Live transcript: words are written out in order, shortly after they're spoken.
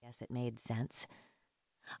guess it made sense.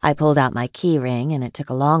 I pulled out my key ring, and it took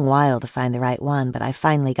a long while to find the right one, but I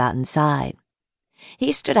finally got inside.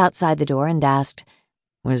 He stood outside the door and asked,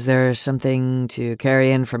 "Was there something to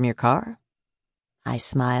carry in from your car?" I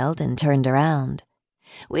smiled and turned around.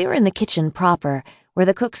 We were in the kitchen proper, where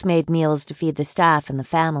the cooks made meals to feed the staff and the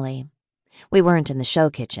family. We weren't in the show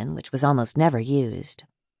kitchen, which was almost never used.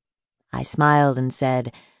 I smiled and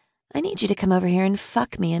said, "I need you to come over here and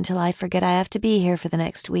fuck me until I forget I have to be here for the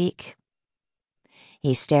next week."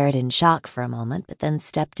 He stared in shock for a moment, but then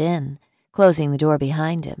stepped in, closing the door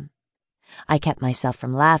behind him. I kept myself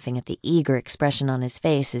from laughing at the eager expression on his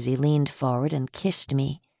face as he leaned forward and kissed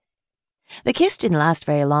me. The kiss didn't last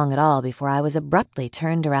very long at all before I was abruptly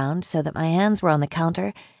turned around so that my hands were on the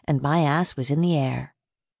counter and my ass was in the air.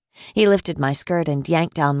 He lifted my skirt and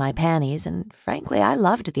yanked down my panties, and frankly, I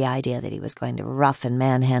loved the idea that he was going to rough and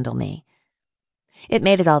manhandle me. It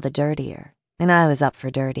made it all the dirtier, and I was up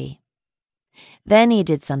for dirty. Then he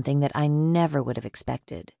did something that I never would have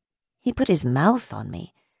expected. He put his mouth on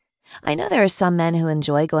me. I know there are some men who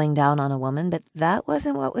enjoy going down on a woman, but that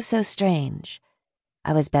wasn't what was so strange.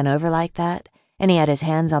 I was bent over like that, and he had his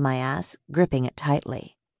hands on my ass, gripping it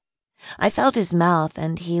tightly. I felt his mouth,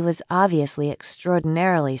 and he was obviously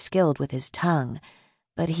extraordinarily skilled with his tongue,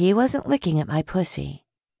 but he wasn't licking at my pussy.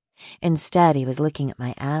 Instead, he was licking at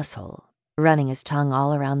my asshole, running his tongue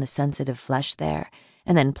all around the sensitive flesh there,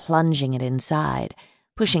 and then plunging it inside,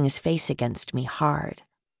 pushing his face against me hard.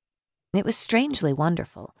 It was strangely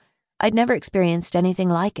wonderful. I'd never experienced anything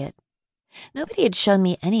like it. Nobody had shown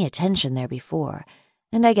me any attention there before,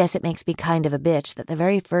 and I guess it makes me kind of a bitch that the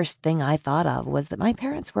very first thing I thought of was that my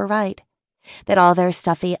parents were right, that all their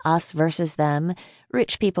stuffy us versus them,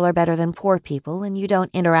 rich people are better than poor people, and you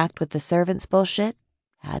don't interact with the servants bullshit,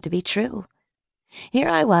 had to be true. Here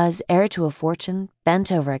I was, heir to a fortune,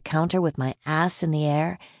 bent over a counter with my ass in the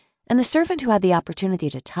air, and the servant who had the opportunity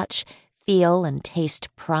to touch, feel, and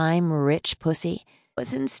taste prime, rich pussy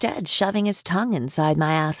was instead shoving his tongue inside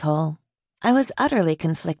my asshole. I was utterly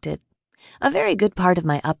conflicted. A very good part of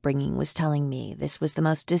my upbringing was telling me this was the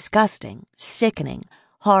most disgusting, sickening,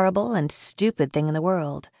 horrible, and stupid thing in the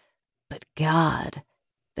world. But God,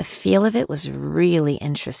 the feel of it was really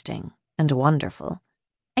interesting and wonderful.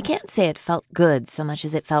 I can't say it felt good so much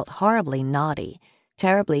as it felt horribly naughty,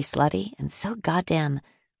 terribly slutty, and so goddamn,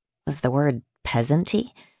 was the word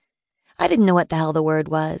peasanty? I didn't know what the hell the word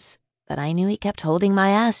was, but I knew he kept holding my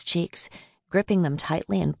ass cheeks, gripping them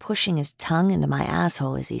tightly and pushing his tongue into my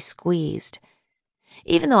asshole as he squeezed.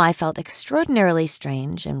 Even though I felt extraordinarily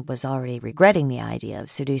strange and was already regretting the idea of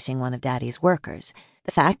seducing one of Daddy's workers,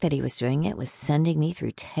 the fact that he was doing it was sending me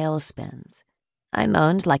through tailspins. I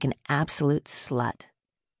moaned like an absolute slut.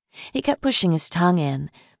 He kept pushing his tongue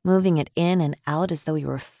in, moving it in and out as though he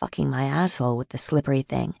were fucking my asshole with the slippery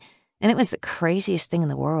thing, and it was the craziest thing in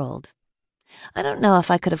the world. I don't know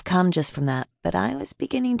if I could have come just from that, but I was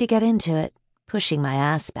beginning to get into it, pushing my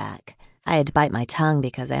ass back. I had to bite my tongue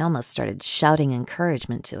because I almost started shouting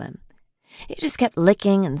encouragement to him. He just kept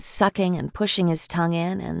licking and sucking and pushing his tongue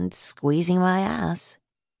in and squeezing my ass.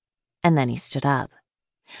 And then he stood up.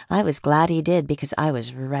 I was glad he did because I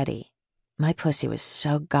was ready. My pussy was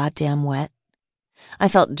so goddamn wet. I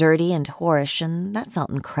felt dirty and whorish, and that felt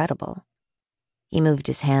incredible. He moved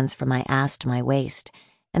his hands from my ass to my waist,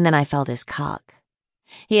 and then I felt his cock.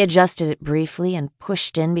 He adjusted it briefly and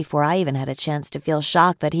pushed in before I even had a chance to feel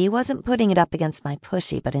shock that he wasn't putting it up against my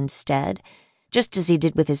pussy, but instead, just as he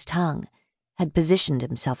did with his tongue, had positioned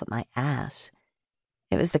himself at my ass.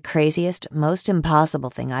 It was the craziest, most impossible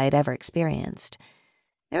thing I had ever experienced.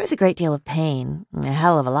 There was a great deal of pain, a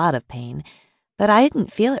hell of a lot of pain, but I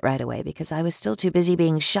didn't feel it right away because I was still too busy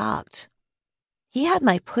being shocked. He had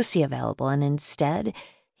my pussy available, and instead,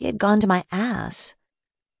 he had gone to my ass.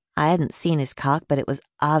 I hadn't seen his cock, but it was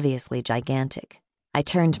obviously gigantic. I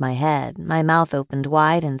turned my head, my mouth opened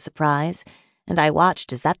wide in surprise, and I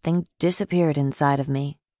watched as that thing disappeared inside of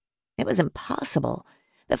me. It was impossible.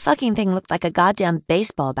 The fucking thing looked like a goddamn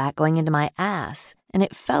baseball bat going into my ass, and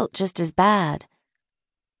it felt just as bad.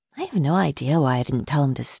 I have no idea why I didn't tell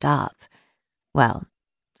him to stop. Well,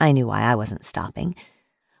 I knew why I wasn't stopping.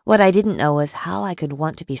 What I didn't know was how I could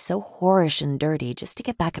want to be so whorish and dirty just to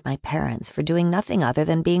get back at my parents for doing nothing other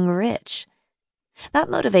than being rich. That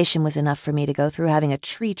motivation was enough for me to go through having a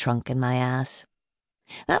tree trunk in my ass.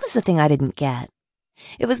 That was the thing I didn't get.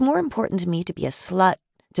 It was more important to me to be a slut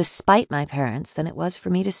to spite my parents than it was for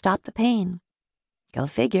me to stop the pain. Go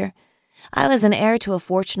figure. I was an heir to a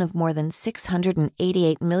fortune of more than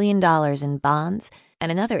 $688 million in bonds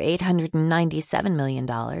and another $897 million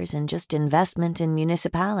in just investment in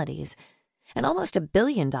municipalities, and almost $1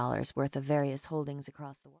 billion worth of various holdings across the world.